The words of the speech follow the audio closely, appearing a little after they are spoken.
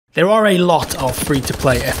There are a lot of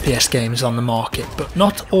free-to-play FPS games on the market, but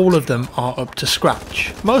not all of them are up to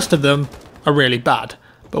scratch. Most of them are really bad,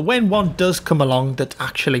 but when one does come along that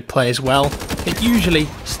actually plays well, it usually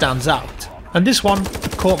stands out. And this one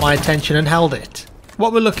caught my attention and held it.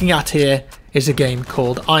 What we're looking at here is a game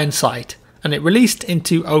called Sight, and it released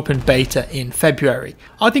into open beta in February.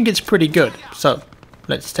 I think it's pretty good, so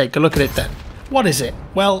let's take a look at it then. What is it?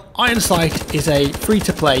 Well, Sight is a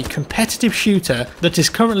free-to-play competitive shooter that is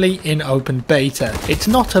currently in open beta. It's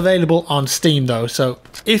not available on Steam though, so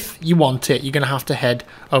if you want it, you're going to have to head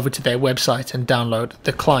over to their website and download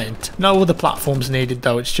the client. No other platforms needed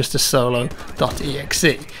though, it's just a solo.exe,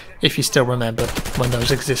 if you still remember when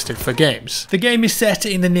those existed for games. The game is set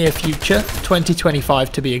in the near future,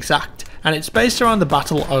 2025 to be exact, and it's based around the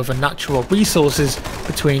battle over natural resources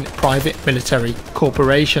between private military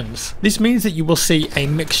corporations. This means that you will see a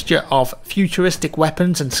mixture of futuristic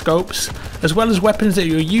weapons and scopes, as well as weapons that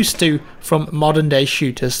you're used to from modern day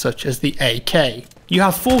shooters such as the AK. You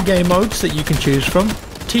have 4 game modes that you can choose from.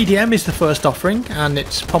 TDM is the first offering, and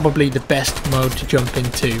it's probably the best mode to jump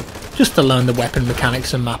into, just to learn the weapon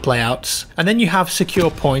mechanics and map layouts. And then you have Secure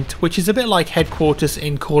Point, which is a bit like Headquarters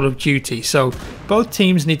in Call of Duty, so both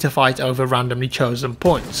teams need to fight over randomly chosen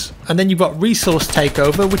points. And then you've got Resource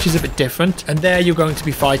Takeover, which is a bit different, and there you're going to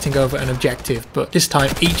be fighting over an objective, but this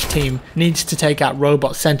time each team needs to take out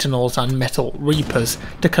robot sentinels and metal reapers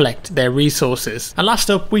to collect their resources. And last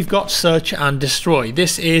up, we've got Search and Destroy.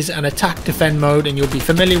 This is an attack defend mode, and you'll be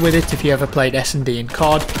familiar with it if you ever played S&D in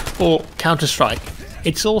COD or Counter-Strike.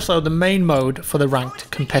 It's also the main mode for the ranked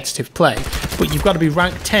competitive play, but you've got to be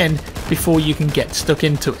rank 10 before you can get stuck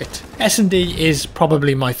into it. S&D is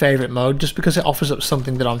probably my favourite mode just because it offers up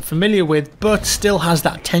something that I'm familiar with, but still has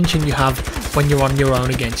that tension you have when you're on your own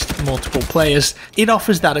against multiple players. It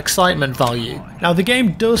offers that excitement value. Now the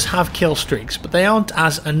game does have kill streaks, but they aren't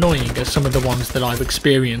as annoying as some of the ones that I've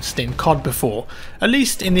experienced in COD before, at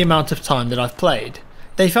least in the amount of time that I've played.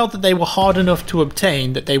 They felt that they were hard enough to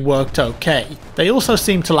obtain that they worked okay. They also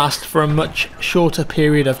seem to last for a much shorter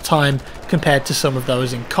period of time compared to some of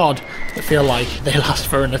those in COD that feel like they last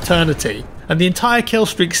for an eternity. And the entire kill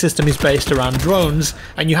streak system is based around drones,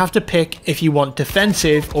 and you have to pick if you want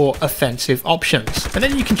defensive or offensive options. And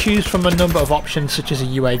then you can choose from a number of options such as a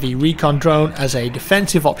UAV recon drone as a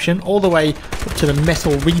defensive option, all the way up to the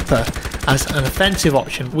Metal Reaper as an offensive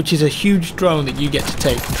option, which is a huge drone that you get to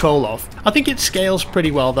take control of. I think it scales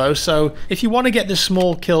pretty well though, so if you want to get the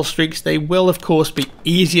small kill streaks, they will of course be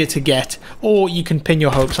easier to get, or you can pin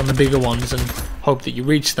your hopes on the bigger ones and hope that you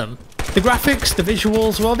reach them. The graphics, the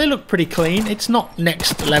visuals, well, they look pretty clean. It's not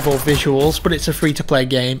next level visuals, but it's a free to play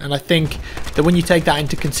game, and I think that when you take that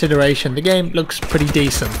into consideration, the game looks pretty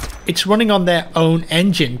decent. It's running on their own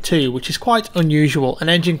engine too, which is quite unusual, an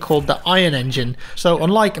engine called the Iron Engine. So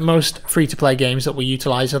unlike most free to play games that will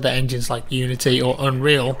utilise other engines like Unity or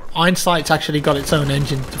Unreal, Sight's actually got its own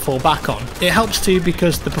engine to fall back on. It helps too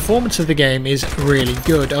because the performance of the game is really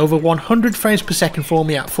good, over 100 frames per second for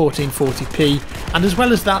me at 1440p, and as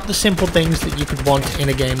well as that, the simple things that you could want in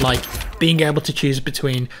a game like being able to choose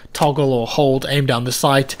between toggle or hold aim down the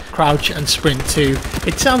sight, crouch and sprint too.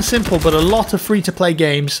 It sounds simple, but a lot of free to play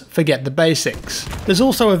games forget the basics. There's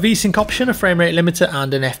also a VSync option, a frame rate limiter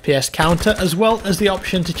and an FPS counter, as well as the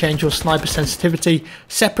option to change your sniper sensitivity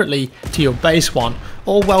separately to your base one.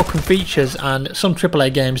 All welcome features, and some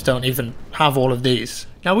AAA games don't even have all of these.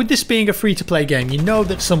 Now with this being a free-to-play game, you know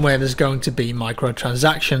that somewhere there's going to be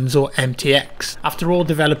microtransactions or MTX. After all,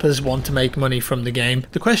 developers want to make money from the game.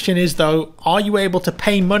 The question is though, are you able to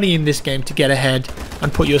pay money in this game to get ahead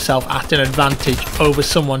and put yourself at an advantage over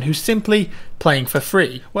someone who's simply playing for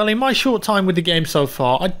free? Well, in my short time with the game so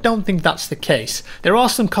far, I don't think that's the case. There are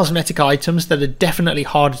some cosmetic items that are definitely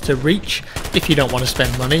harder to reach if you don't want to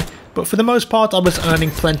spend money, but for the most part I was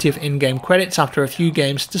earning plenty of in-game credits after a few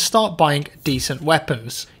games to start buying decent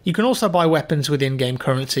weapons. You can also buy weapons with in-game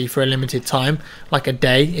currency for a limited time, like a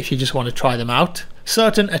day if you just want to try them out.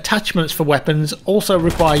 Certain attachments for weapons also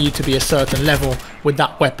require you to be a certain level with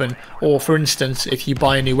that weapon, or for instance if you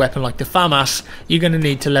buy a new weapon like the FAMAS, you're going to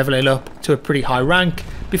need to level it up to a pretty high rank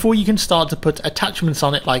before you can start to put attachments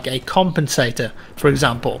on it like a compensator, for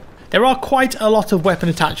example. There are quite a lot of weapon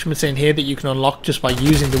attachments in here that you can unlock just by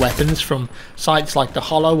using the weapons, from sights like the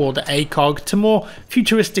Holo or the ACOG to more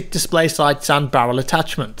futuristic display sights and barrel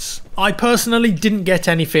attachments. I personally didn't get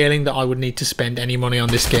any feeling that I would need to spend any money on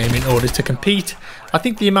this game in order to compete. I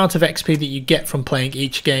think the amount of XP that you get from playing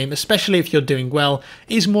each game, especially if you're doing well,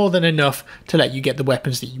 is more than enough to let you get the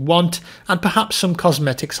weapons that you want and perhaps some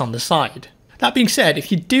cosmetics on the side. That being said,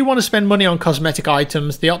 if you do want to spend money on cosmetic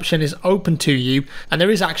items, the option is open to you, and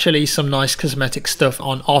there is actually some nice cosmetic stuff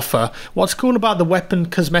on offer. What's cool about the weapon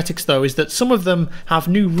cosmetics though is that some of them have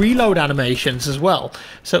new reload animations as well.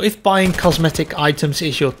 So if buying cosmetic items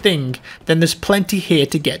is your thing, then there's plenty here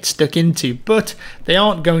to get stuck into, but they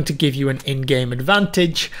aren't going to give you an in-game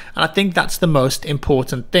advantage, and I think that's the most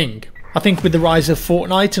important thing. I think with the rise of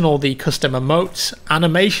Fortnite and all the custom emotes,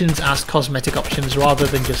 animations as cosmetic options rather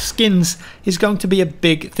than just skins is going to be a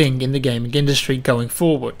big thing in the gaming industry going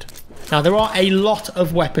forward. Now there are a lot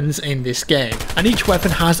of weapons in this game, and each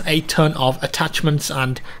weapon has a ton of attachments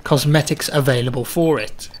and cosmetics available for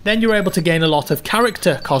it. Then you're able to gain a lot of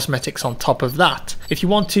character cosmetics on top of that. If you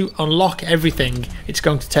want to unlock everything, it's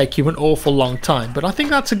going to take you an awful long time, but I think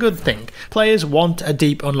that's a good thing. Players want a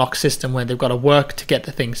deep unlock system where they've got to work to get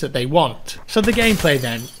the things that they want. So the gameplay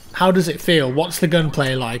then. How does it feel? What's the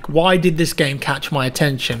gunplay like? Why did this game catch my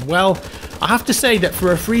attention? Well, I have to say that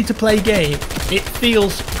for a free-to-play game, it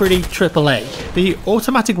feels pretty AAA. The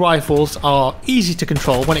automatic rifles are easy to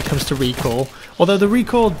control when it comes to recoil, although the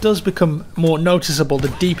recoil does become more noticeable the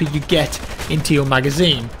deeper you get into your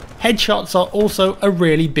magazine. Headshots are also a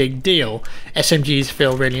really big deal. SMGs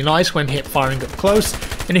feel really nice when hit firing up close,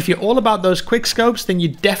 and if you're all about those quick scopes, then you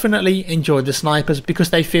definitely enjoy the snipers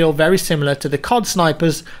because they feel very similar to the COD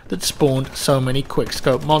snipers that spawned so many quick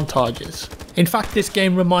scope montages. In fact, this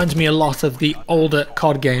game reminds me a lot of the older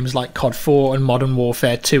COD games like COD 4 and Modern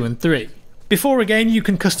Warfare 2 and 3. Before again, you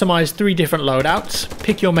can customize 3 different loadouts,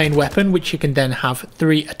 pick your main weapon which you can then have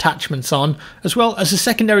 3 attachments on, as well as a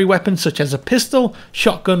secondary weapon such as a pistol,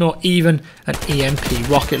 shotgun or even an EMP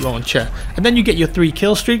rocket launcher, and then you get your 3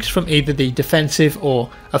 kill streaks from either the defensive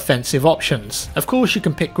or offensive options. Of course you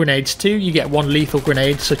can pick grenades too, you get 1 lethal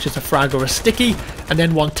grenade such as a frag or a sticky, and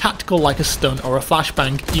then 1 tactical like a stun or a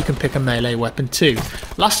flashbang. You can pick a melee weapon too.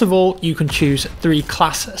 Last of all, you can choose 3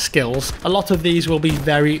 class skills. A lot of these will be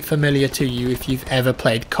very familiar to you if you've ever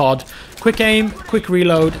played COD. Quick aim, quick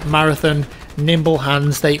reload, marathon, nimble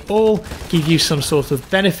hands, they all give you some sort of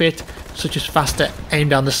benefit such as faster aim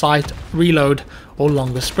down the sight, reload or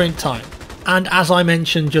longer sprint time. And as I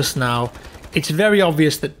mentioned just now, it's very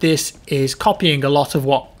obvious that this is copying a lot of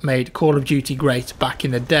what made Call of Duty great back in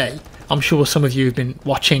the day. I'm sure some of you have been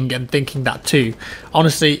watching and thinking that too.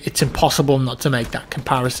 Honestly, it's impossible not to make that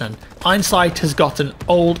comparison. Hindsight has got an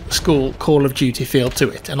old school Call of Duty feel to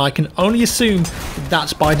it, and I can only assume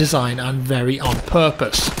that's by design and very on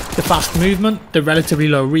purpose. The fast movement, the relatively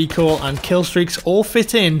low recoil and kill streaks all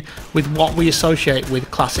fit in with what we associate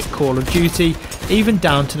with classic Call of Duty, even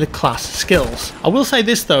down to the class skills. I will say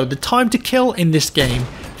this though, the time to kill in this game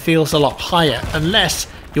feels a lot higher, unless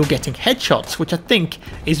you're getting headshots, which I think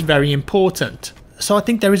is very important. So I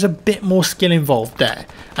think there is a bit more skill involved there,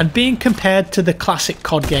 and being compared to the classic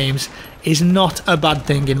COD games is not a bad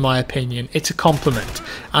thing in my opinion. It's a compliment,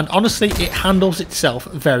 and honestly it handles itself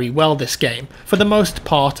very well, this game. For the most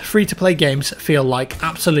part, free-to-play games feel like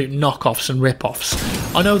absolute knockoffs and rip-offs.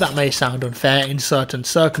 I know that may sound unfair in certain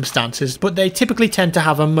circumstances, but they typically tend to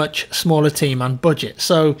have a much smaller team and budget,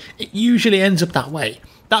 so it usually ends up that way.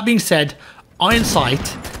 That being said, Iron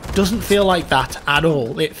Sight doesn't feel like that at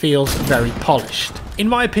all. It feels very polished. In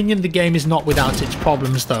my opinion, the game is not without its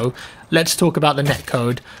problems though. Let's talk about the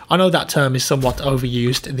netcode. I know that term is somewhat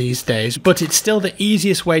overused these days, but it's still the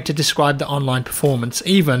easiest way to describe the online performance,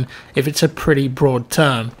 even if it's a pretty broad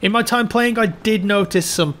term. In my time playing, I did notice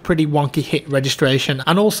some pretty wonky hit registration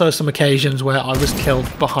and also some occasions where I was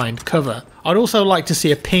killed behind cover. I'd also like to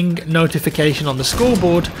see a ping notification on the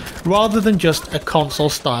scoreboard rather than just a console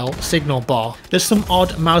style signal bar. There's some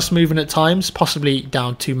odd mouse movement at times, possibly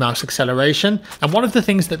down to mouse acceleration, and one of the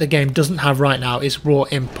things that the game doesn't have right now is raw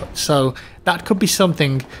input, so that could be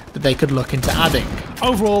something that they could look into adding.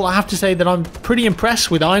 Overall, I have to say that I'm pretty impressed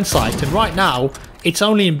with Iron Sight, and right now it's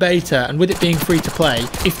only in beta, and with it being free to play,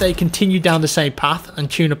 if they continue down the same path and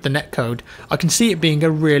tune up the netcode, I can see it being a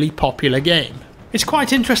really popular game. It's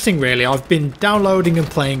quite interesting really. I've been downloading and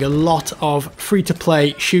playing a lot of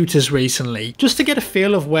free-to-play shooters recently, just to get a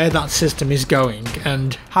feel of where that system is going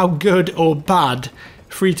and how good or bad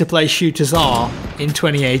free-to-play shooters are in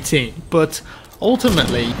 2018. But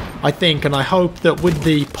ultimately, I think and I hope that with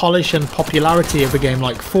the polish and popularity of a game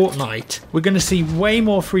like Fortnite, we're going to see way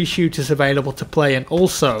more free shooters available to play, and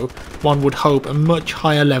also, one would hope, a much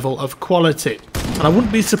higher level of quality. And I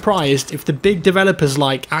wouldn't be surprised if the big developers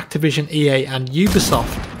like Activision, EA and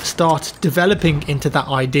Ubisoft start developing into that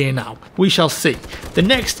idea now. We shall see. The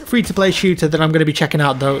next free-to-play shooter that I'm going to be checking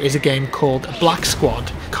out though is a game called Black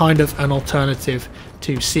Squad, kind of an alternative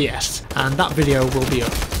to CS, and that video will be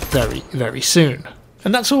up very, very soon.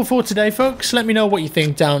 And that's all for today, folks. Let me know what you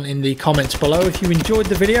think down in the comments below. If you enjoyed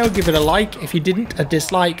the video, give it a like. If you didn't, a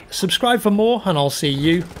dislike. Subscribe for more, and I'll see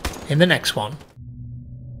you in the next one.